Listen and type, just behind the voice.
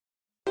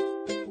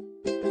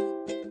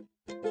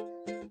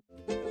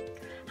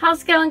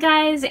How's it going,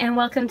 guys, and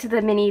welcome to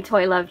the Mini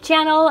Toy Love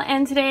channel.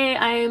 And today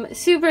I'm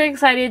super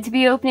excited to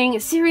be opening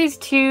series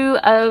 2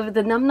 of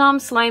the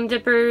Noms slime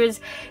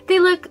dippers. They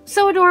look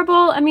so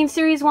adorable. I mean,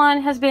 series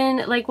 1 has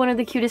been like one of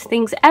the cutest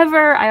things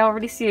ever. I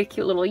already see a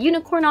cute little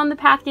unicorn on the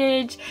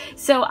package.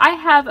 So I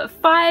have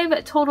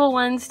 5 total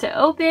ones to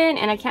open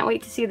and I can't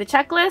wait to see the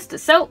checklist.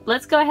 So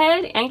let's go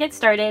ahead and get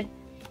started.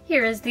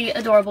 Here is the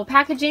adorable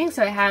packaging.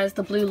 So it has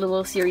the blue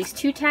little series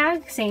 2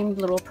 tag, same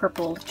little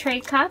purple tray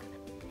cup.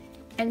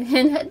 And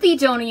then the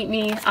Don't Eat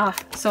Me. Ah,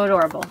 so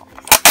adorable.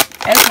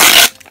 Okay.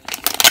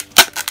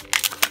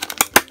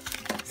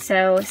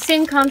 So,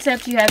 same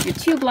concept. You have your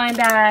 2 blind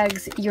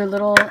bags, your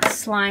little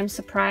slime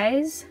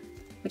surprise,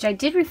 which I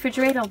did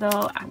refrigerate,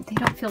 although they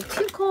don't feel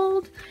too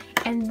cold,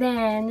 and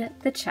then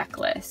the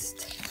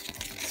checklist.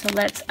 So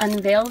let's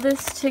unveil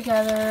this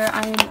together.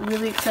 I'm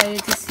really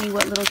excited to see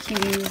what little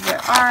cuties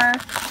there are.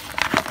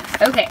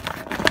 Okay,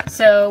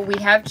 so we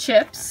have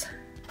chips,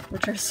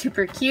 which are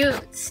super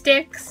cute,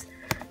 sticks.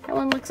 That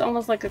one looks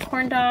almost like a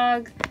corn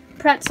dog.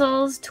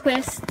 Pretzels,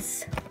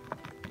 twists,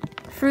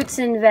 fruits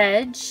and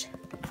veg,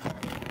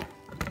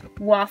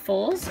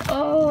 waffles.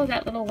 Oh,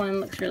 that little one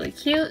looks really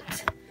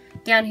cute.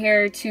 Down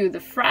here to the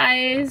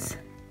fries,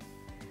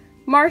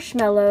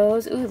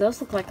 marshmallows. Ooh, those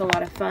look like a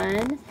lot of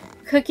fun.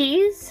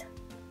 Cookies,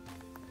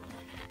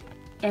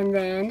 and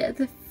then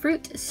the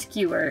fruit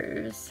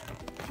skewers.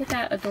 Look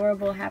at that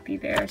adorable Happy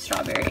Bear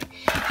strawberry.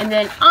 And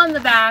then on the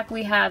back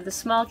we have the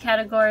small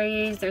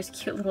categories. There's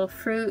cute little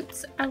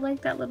fruits. I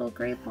like that little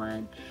grape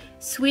one.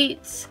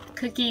 Sweets,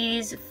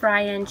 cookies,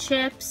 fry and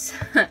chips,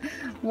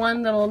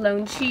 one little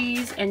lone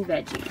cheese, and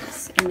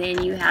veggies. And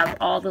then you have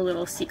all the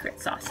little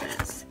secret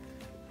sauces.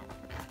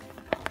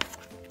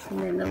 And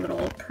then the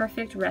little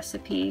perfect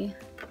recipe.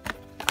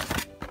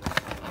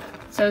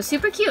 So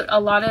super cute. A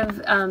lot of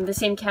the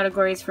same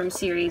categories from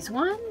series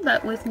 1,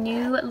 but with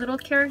new little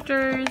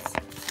characters.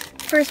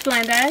 First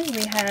blind bag,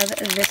 we have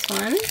this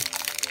one.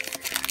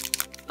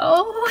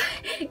 Oh,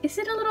 is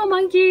it a little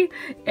monkey?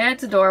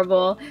 It's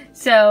adorable.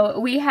 So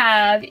we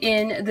have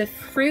in the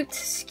fruit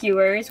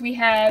skewers, we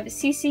have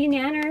CC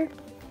Nanner.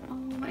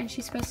 Oh, and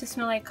she's supposed to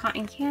smell like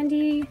cotton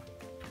candy.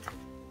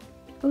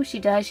 Oh, she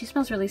does. She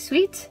smells really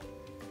sweet,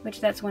 which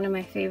that's one of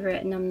my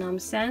favorite Num Num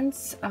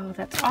scents. Oh,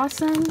 that's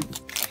awesome.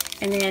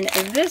 And then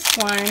this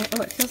one,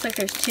 oh, it feels like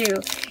there's 2.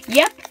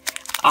 Yep.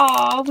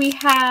 Aw, we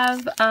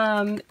have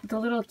the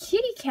little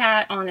kitty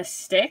cat on a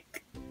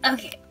stick.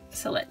 Okay,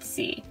 so let's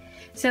see.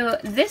 So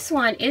this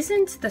one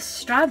isn't the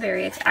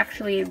strawberry, it's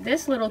actually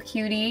this little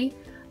cutie,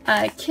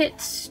 Kit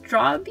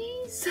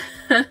Strawbees.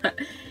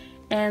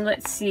 And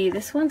let's see,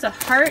 this one's a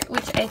heart,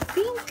 which I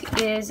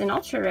think is an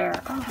ultra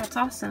rare. Oh, that's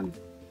awesome.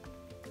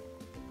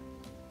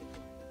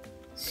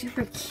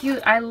 Super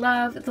cute. I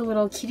love the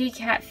little kitty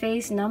cat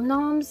face Num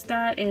Noms.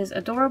 That is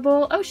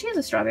adorable. Oh, she is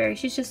a strawberry.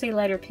 She's just a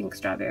lighter pink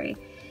strawberry.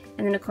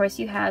 And then of course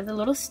you have the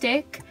little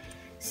stick.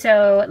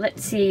 So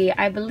let's see.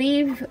 I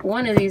believe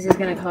one of these is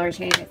going to color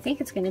change. I think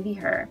it's going to be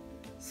her.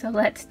 So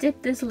let's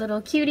dip this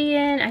little cutie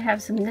in. I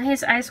have some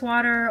nice ice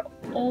water.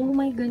 Oh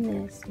my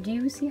goodness. Do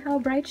you see how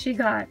bright she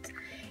got?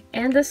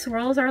 And the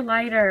swirls are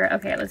lighter.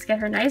 Okay, let's get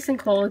her nice and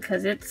cold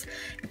because it's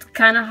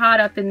kind of hot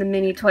up in the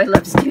Mini Toy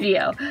Love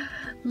studio.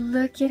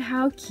 Look at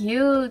how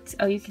cute.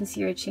 Oh, you can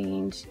see her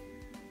change.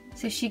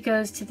 So she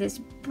goes to this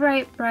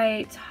bright,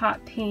 bright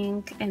hot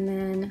pink, and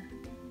then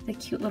the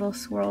cute little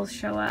swirls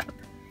show up.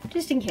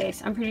 Just in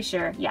case, I'm pretty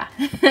sure. Yeah,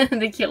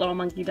 the cute little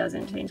monkey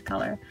doesn't change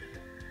color.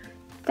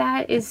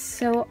 That is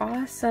so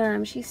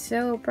awesome. She's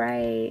so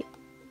bright.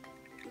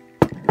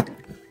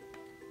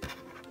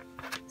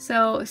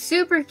 So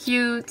super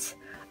cute.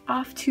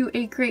 Off to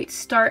a great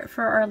start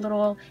for our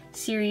little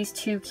series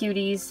 2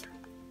 cuties.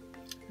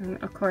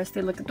 And of course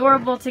they look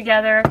adorable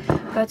together,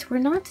 but we're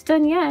not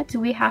done yet.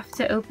 We have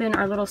to open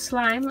our little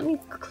slime. Let me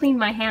clean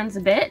my hands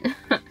a bit.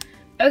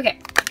 Okay,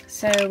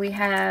 so we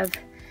have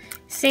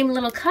same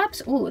little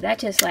cups. Ooh, that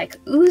just like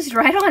oozed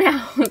right on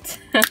out.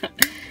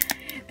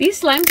 These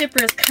slime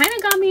dippers kind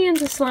of got me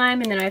into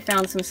slime, and then I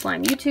found some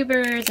slime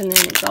YouTubers, and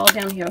then it's all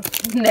downhill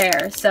from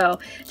there. So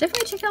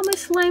definitely check out my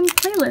slime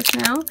playlist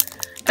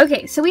now.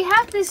 Okay, so we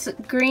have this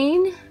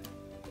green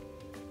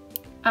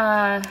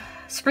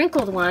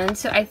sprinkled one,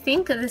 so I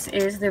think this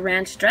is the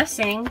ranch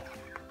dressing.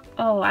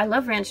 Oh, I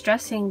love ranch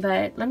dressing,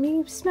 but let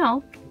me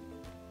smell.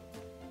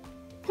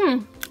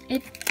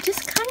 It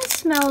just kind of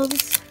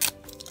smells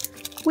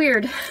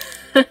weird.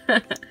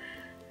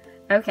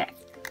 Okay,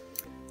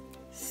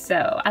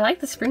 so I like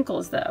the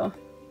sprinkles though,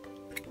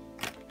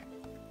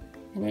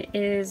 and it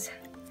is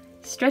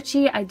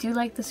stretchy. I do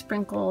like the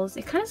sprinkles.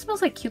 It kind of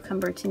smells like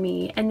cucumber to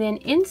me. And then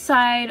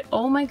inside,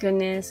 oh my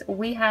goodness,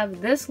 we have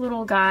this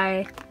little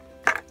guy.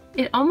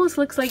 It almost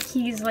looks like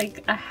he's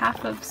like a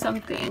half of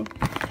something.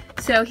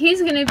 So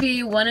he's gonna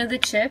be one of the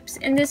chips,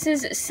 and this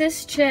is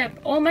Sis Chip.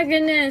 Oh my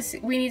goodness,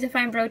 we need to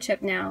find Bro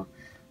Chip now.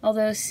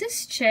 Although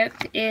Sis Chip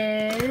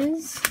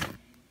is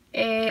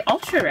a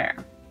ultra rare.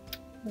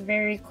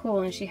 Very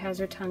cool, and she has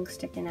her tongue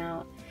sticking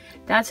out.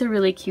 That's a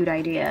really cute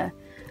idea.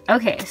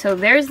 Okay, so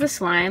there's the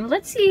slime.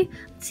 Let's see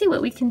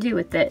what we can do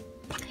with it.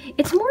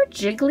 It's more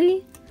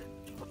jiggly.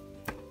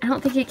 I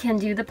don't think it can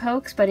do the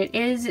pokes, but it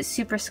is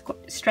super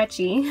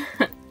stretchy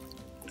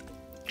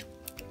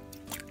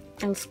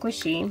and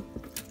squishy.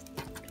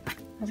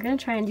 I was gonna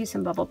try and do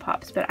some bubble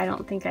pops, but I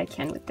don't think I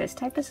can with this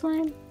type of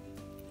slime.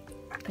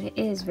 But it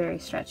is very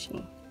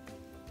stretchy.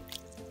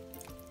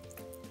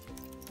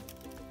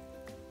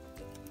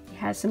 It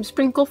has some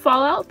sprinkle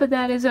fallout, but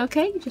that is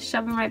okay. You just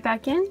shove them right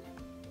back in.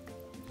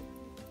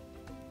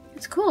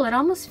 It's cool. It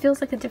almost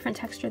feels like a different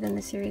texture than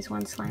the Series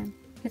 1 slime.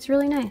 It's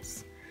really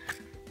nice.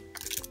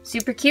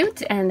 Super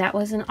cute, and that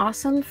was an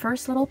awesome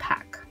first little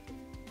pack.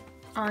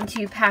 On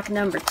to pack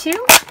number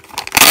 2.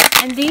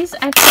 And these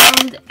I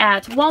found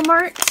at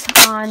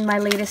Walmart on my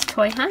latest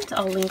toy hunt.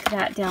 I'll link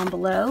that down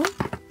below.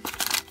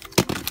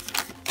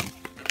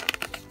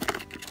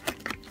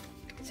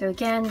 So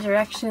again,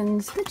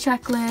 directions, the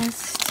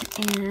checklist,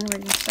 and we're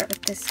going to start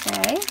with this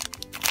guy.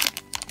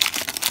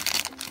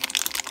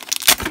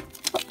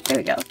 Oh, there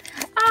we go.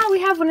 Ah,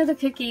 we have one of the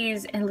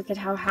cookies, and look at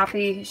how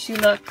happy she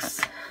looks.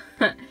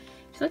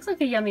 She looks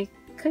like a yummy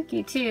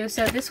cookie too.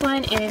 So this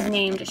one is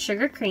named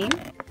Sugar Cream,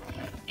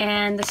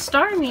 and the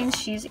star means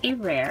she's a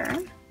rare.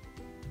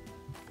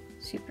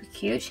 Super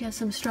cute. She has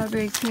some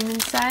strawberry cream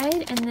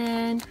inside, and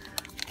then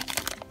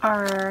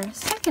our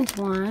second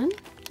one.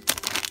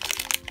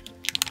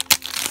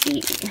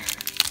 Let's see.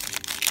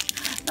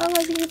 Oh,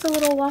 I think it's a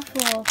little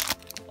waffle.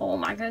 Oh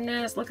my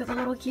goodness, look at the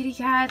little kitty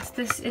cats.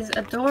 This is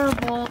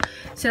adorable.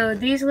 So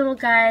these little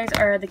guys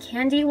are the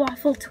Candy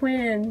Waffle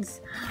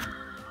Twins.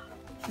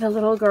 The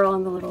little girl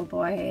and the little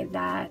boy.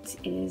 That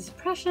is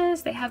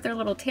precious. They have their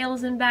little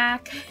tails in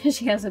back.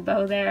 She has a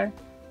bow there.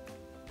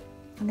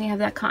 And they have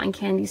that cotton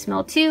candy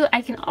smell too.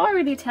 I can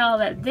already tell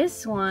that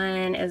this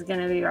one is going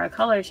to be our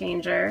color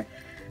changer.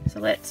 So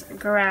let's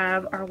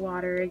grab our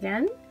water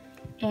again.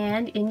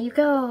 And in you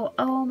go.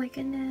 Oh my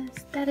goodness,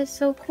 that is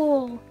so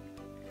cool.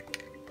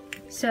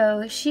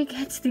 So she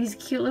gets these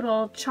cute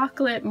little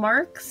chocolate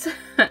marks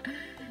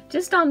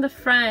just on the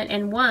front,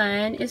 and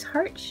one is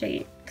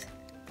heart-shaped.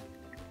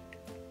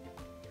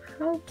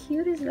 How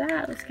cute is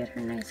that? Let's get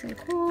her nice and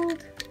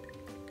cooled.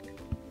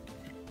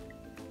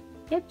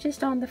 Yep,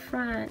 just on the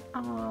front.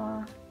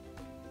 Aww.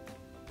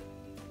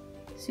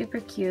 Super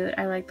cute.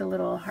 I like the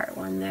little heart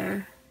one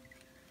there.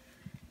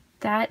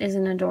 That is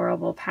an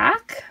adorable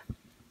pack.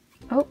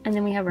 Oh, and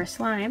then we have our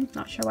slime.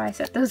 Not sure why I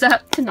set those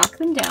up to knock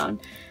them down.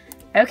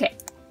 Okay.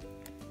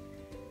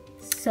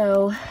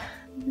 So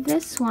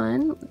this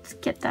one, let's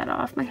get that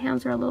off. My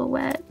hands are a little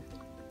wet.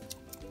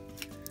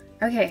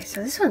 Okay,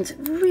 so this one's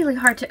really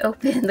hard to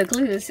open. The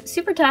glue is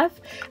super tough.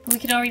 We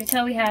can already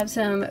tell we have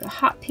some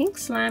hot pink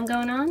slime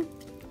going on.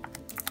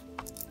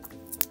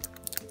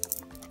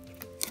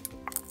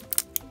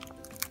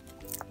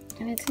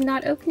 And it's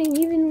not opening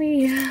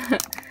evenly.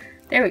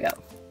 There we go.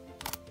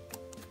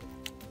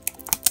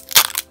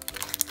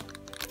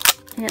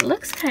 And it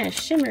looks kind of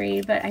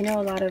shimmery, but I know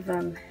a lot of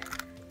them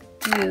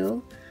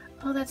do.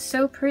 Oh, that's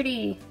so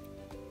pretty.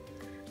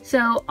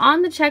 So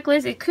on the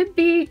checklist, it could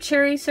be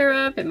cherry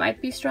syrup, it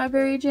might be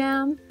strawberry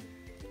jam.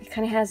 It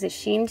kind of has a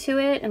sheen to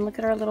it, and look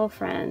at our little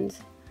friend.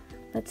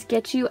 Let's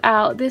get you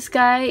out. This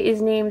guy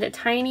is named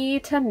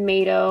Tiny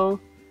Tomato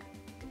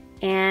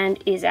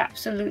and is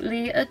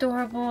absolutely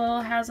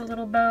adorable. Has a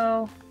little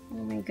bow. Oh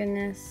my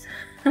goodness.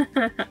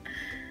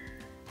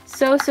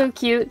 So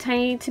cute.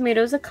 Tiny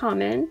Tomato's a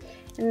common.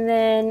 And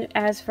then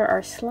as for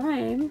our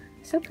slime,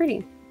 so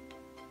pretty.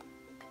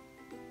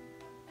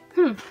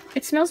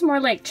 It smells more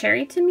like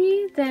cherry to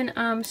me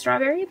than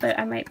strawberry, but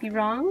I might be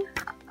wrong.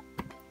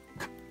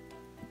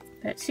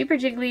 But super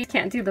jiggly,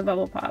 can't do the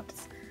bubble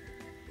pops.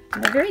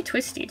 And they're very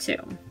twisty too.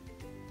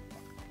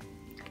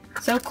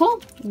 So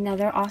cool,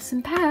 another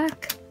awesome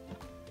pack.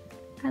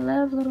 I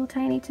love little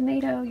Tiny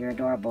Tomato, you're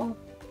adorable.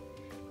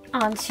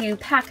 On to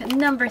pack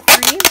number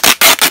 3.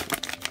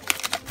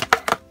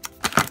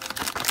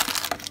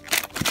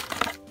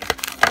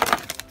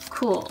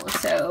 Cool,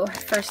 so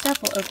first up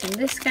we'll open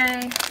this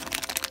guy.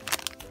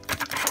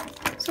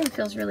 This one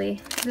feels really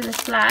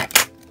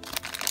flat.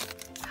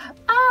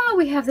 Oh,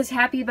 we have this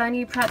Happy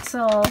Bunny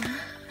pretzel.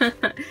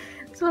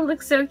 This one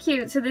looks so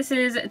cute. So this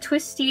is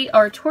Twisty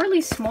or Twirly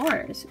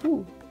S'mores.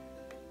 Ooh.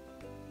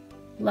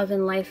 Love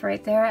and life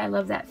right there. I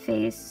love that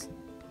face.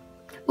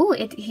 Ooh,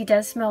 he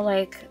does smell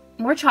like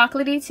more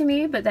chocolatey to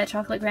me, but that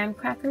chocolate graham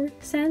cracker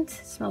scent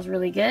smells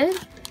really good.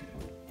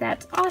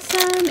 That's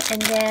awesome.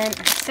 And then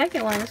our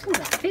second one, this one's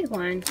a big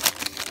one.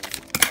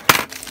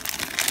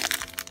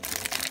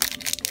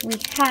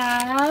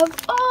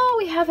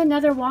 We have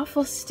another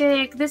waffle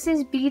stick. This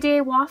is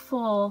B-Day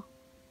Waffle.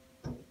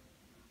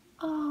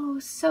 Oh,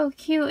 so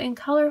cute and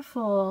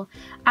colorful.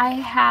 I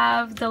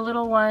have the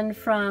little one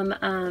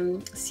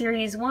from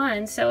Series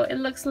 1, so it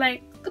looks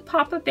like the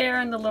Papa Bear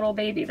and the little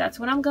baby. That's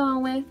what I'm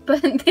going with,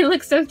 but they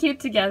look so cute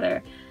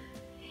together.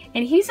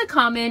 And he's a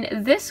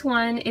common. This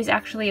one is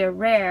actually a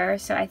rare,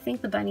 so I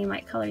think the bunny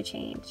might color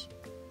change.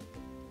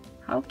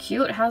 How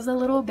cute. How's the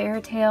little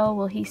bear tail?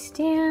 Will he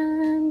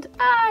stand?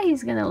 Ah,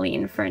 he's gonna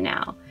lean for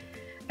now.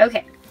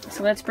 Okay,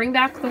 so let's bring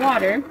back the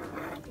water,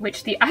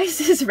 which the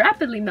ice is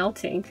rapidly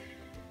melting.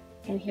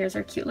 And here's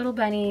our cute little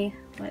bunny.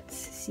 Let's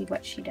see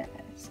what she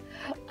does.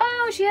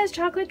 Oh, she has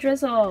chocolate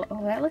drizzle.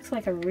 Oh, that looks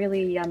like a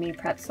really yummy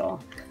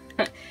pretzel.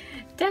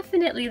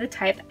 Definitely the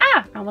type,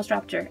 I almost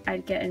dropped her,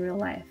 I'd get in real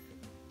life.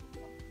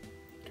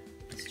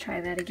 Let's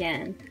try that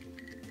again.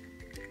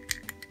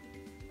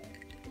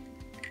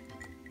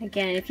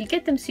 Again, if you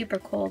get them super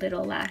cold,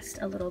 it'll last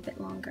a little bit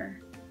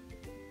longer.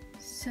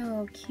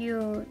 So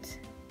cute.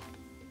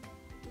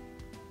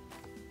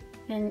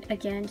 And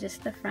again,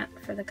 just the front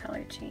for the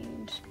color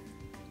change.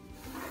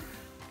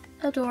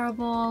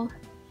 Adorable.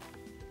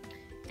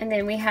 And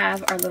then we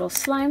have our little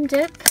slime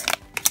dip.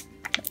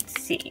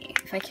 Let's see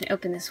if I can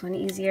open this one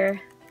easier.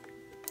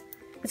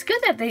 It's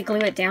good that they glue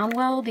it down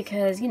well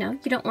because, you know,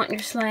 you don't want your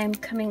slime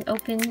coming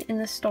open in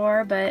the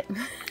store, but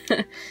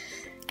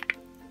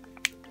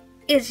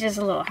it's just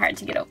a little hard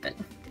to get open.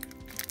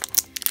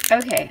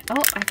 Okay,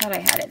 oh, I thought I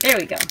had it. There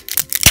we go.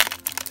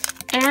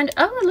 And,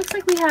 oh, it looks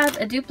like we have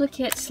a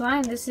duplicate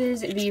slime. This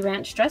is the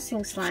ranch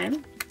dressing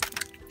slime.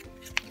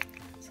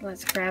 So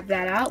let's grab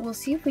that out. We'll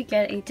see if we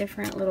get a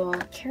different little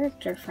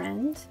character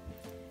friend.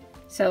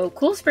 So,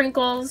 cool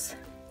sprinkles.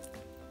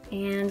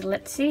 And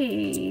let's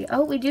see.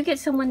 Oh, we do get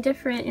someone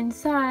different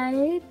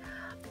inside.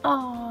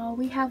 Oh,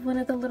 we have one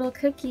of the little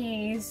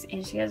cookies.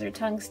 And she has her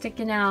tongue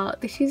sticking out.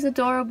 She's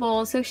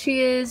adorable. So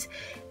she is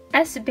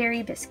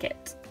S-Berry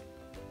Biscuit.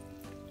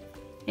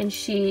 And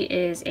she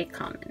is a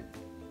common.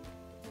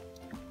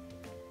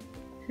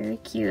 Very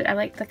cute. I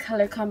like the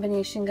color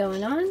combination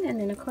going on. And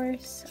then, of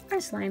course, our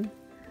slime.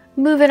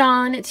 Moving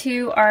on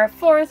to our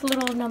fourth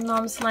little Num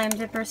Nom slime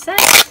dipper set.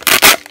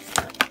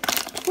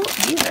 Oh,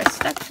 these are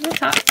stuck to the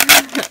top.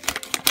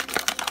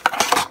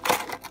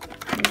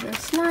 Here's our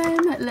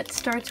slime. Let's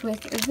start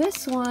with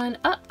this one.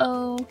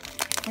 Uh-oh.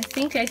 I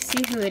think I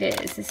see who it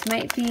is. This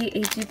might be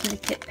a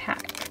duplicate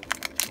pack.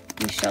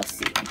 We shall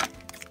see.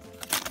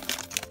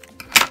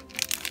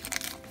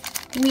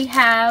 We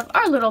have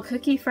our little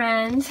cookie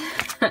friend.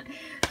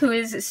 Who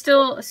is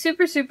still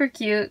super, super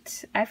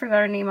cute. I forgot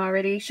her name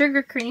already.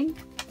 Sugar Cream.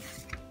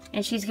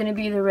 And she's going to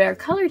be the rare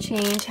color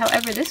change.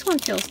 However, this one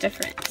feels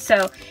different.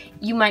 So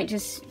you might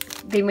just,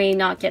 they may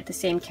not get the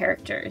same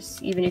characters,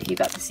 even if you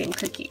got the same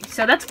cookie.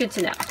 So that's good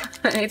to know.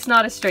 It's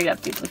not a straight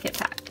up duplicate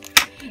pack.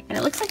 And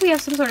it looks like we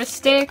have some sort of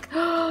stick.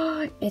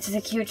 Oh, it's a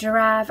cute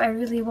giraffe. I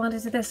really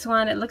wanted this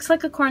one. It looks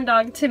like a corn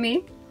dog to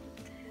me.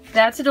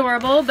 That's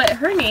adorable. But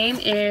her name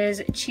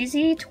is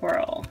Cheesy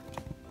Twirl.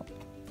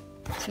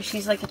 So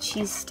she's like a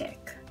cheese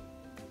stick.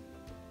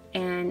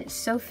 And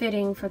so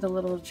fitting for the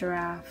little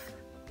giraffe.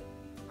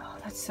 Oh,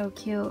 that's so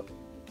cute.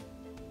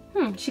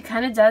 She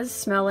kind of does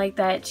smell like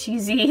that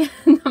cheesy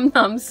Num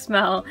Nom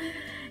smell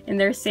in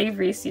their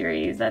savory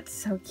series. That's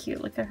so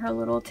cute. Look at her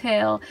little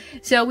tail.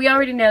 So we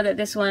already know that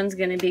this one's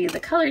going to be the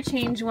color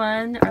change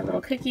one. Our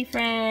little cookie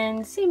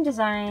friend. Same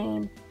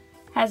design.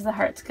 Has the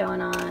hearts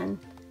going on.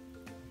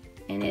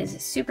 And is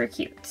super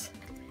cute.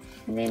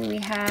 And then we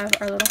have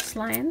our little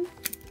slime.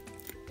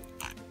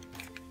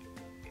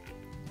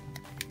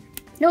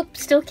 Nope,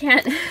 still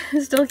can't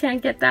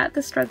get that.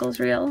 The struggle's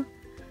real.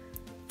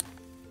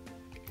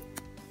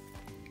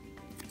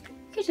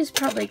 Could just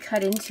probably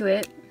cut into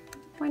it.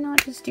 Why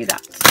not just do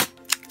that?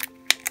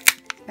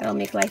 That'll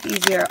make life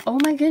easier. Oh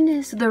my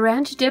goodness, the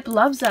ranch dip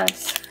loves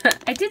us.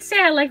 I did say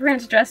I like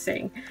ranch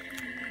dressing.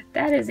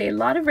 That is a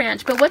lot of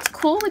ranch. But what's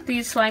cool with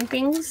these slime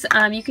things,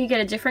 you can get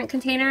a different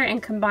container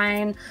and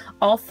combine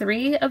all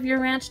three of your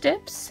ranch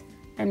dips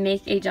and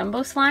make a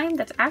jumbo slime.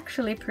 That's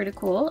actually pretty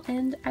cool,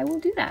 and I will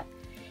do that.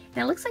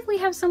 And it looks like we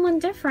have someone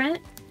different.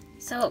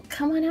 So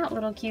come on out,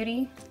 little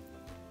cutie.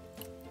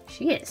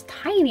 She is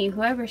tiny,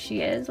 whoever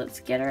she is.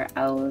 Let's get her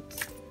out.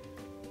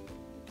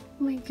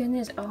 Oh my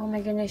goodness. Oh my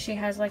goodness. She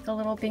has like a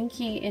little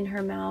binky in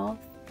her mouth.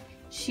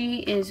 She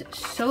is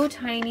so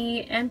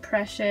tiny and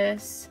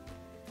precious.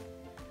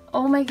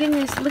 Oh my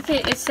goodness. Look at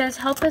it. It says,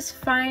 help us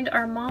find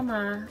our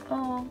mama.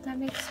 Oh, that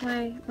makes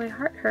my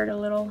heart hurt a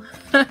little.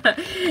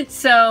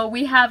 So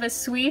we have a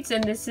sweets,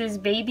 and this is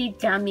Baby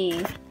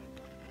Gummy.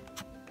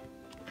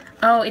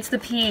 Oh, it's the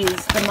peas.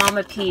 The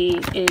mama pea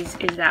is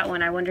that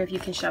one. I wonder if you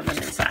can shove them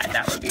inside.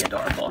 That would be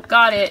adorable.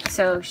 Got it.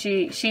 So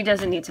she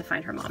doesn't need to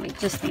find her mommy.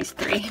 Just these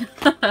three.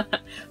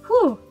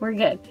 Whew, we're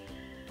good.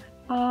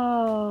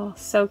 Oh,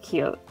 so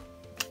cute.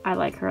 I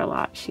like her a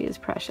lot. She is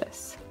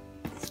precious.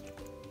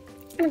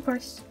 And of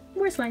course,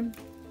 more slime.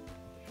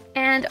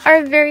 And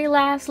our very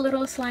last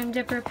little slime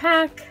dipper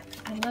pack.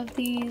 I love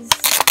these.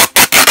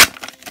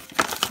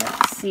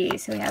 Let's see.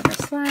 So we have our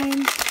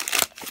slime.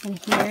 And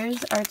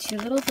here's our two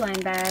little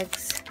blind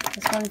bags.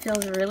 This one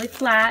feels really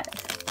flat.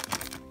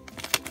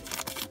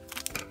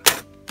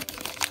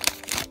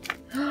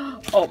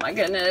 Oh my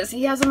goodness,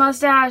 he has a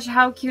mustache.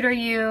 How cute are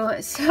you?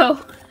 So,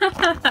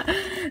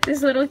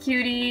 this little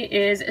cutie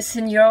is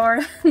Senor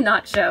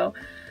Nacho.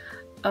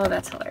 Oh,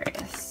 that's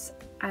hilarious.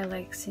 I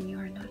like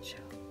Senor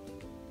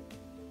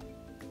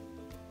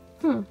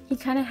Nacho. He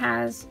kind of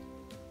has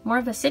more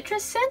of a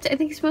citrus scent. I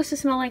think he's supposed to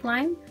smell like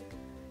lime.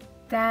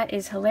 That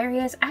is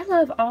hilarious. I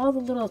love all the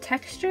little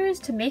textures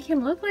to make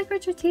him look like a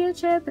tortilla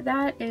chip.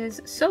 That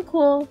is so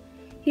cool.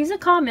 He's a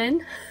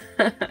common.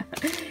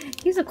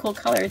 He's a cool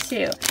color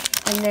too.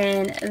 And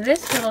then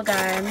this little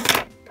guy,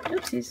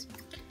 oopsies,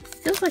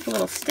 feels like a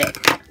little stick.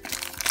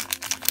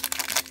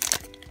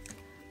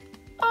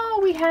 Oh,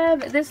 we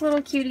have this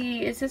little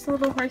cutie. Is this a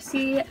little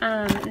horsey?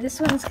 This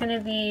one's gonna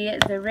be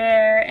the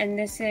rare, and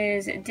this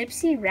is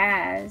Dipsy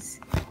Raz.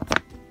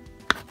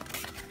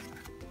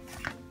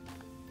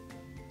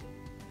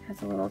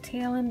 Has a little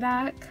tail in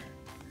back.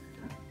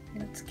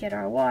 Let's get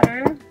our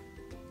water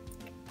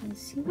and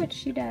see what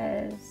she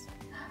does.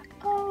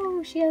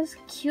 Oh, she has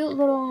cute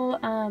little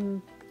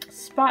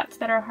spots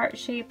that are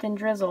heart-shaped and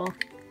drizzle.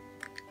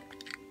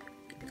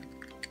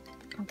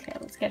 Okay,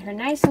 let's get her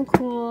nice and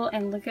cool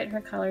and look at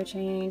her color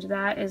change.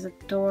 That is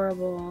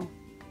adorable.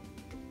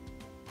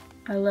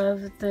 I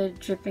love the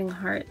dripping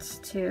hearts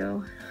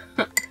too.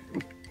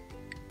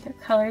 Their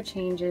color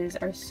changes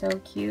are so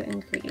cute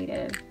and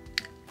creative.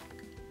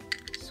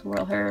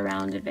 Swirl her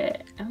around a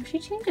bit. Oh, she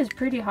changes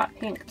pretty hot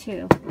pink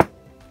too.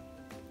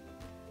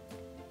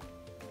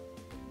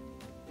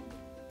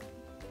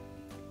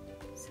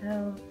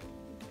 So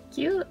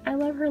cute. I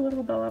love her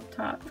little bow up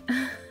top.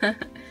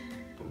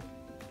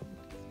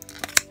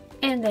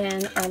 And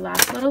then our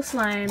last little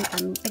slime,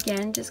 I'm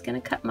again just gonna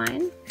cut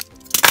mine.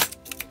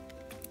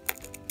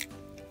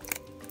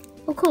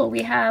 Oh cool,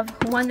 we have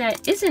one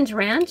that isn't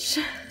ranch.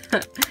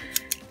 And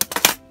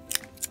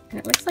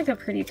it looks like a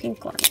pretty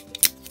pink one.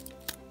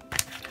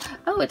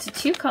 Oh, it's a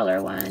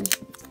 2-color one.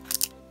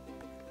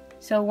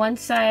 So one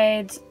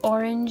side's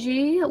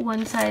orangey,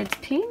 one side's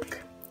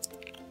pink.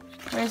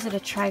 Or is it a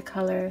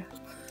tricolor?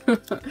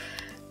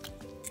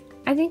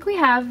 I think we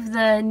have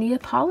the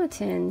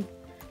Neapolitan.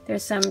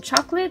 There's some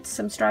chocolate,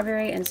 some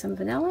strawberry, and some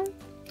vanilla.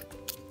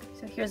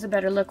 So here's a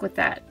better look with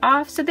that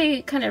off. So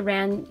they kind of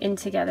ran in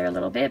together a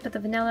little bit, but the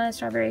vanilla,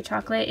 strawberry,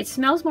 chocolate, it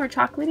smells more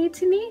chocolatey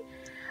to me,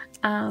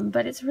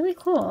 but it's really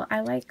cool.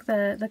 I like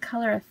the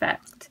color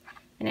effect.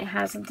 And it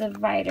has a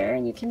divider,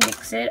 and you can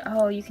mix it.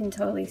 Oh, you can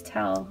totally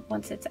tell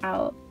once it's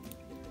out.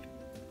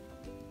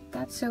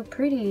 That's so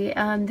pretty.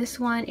 This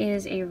one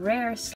is a rare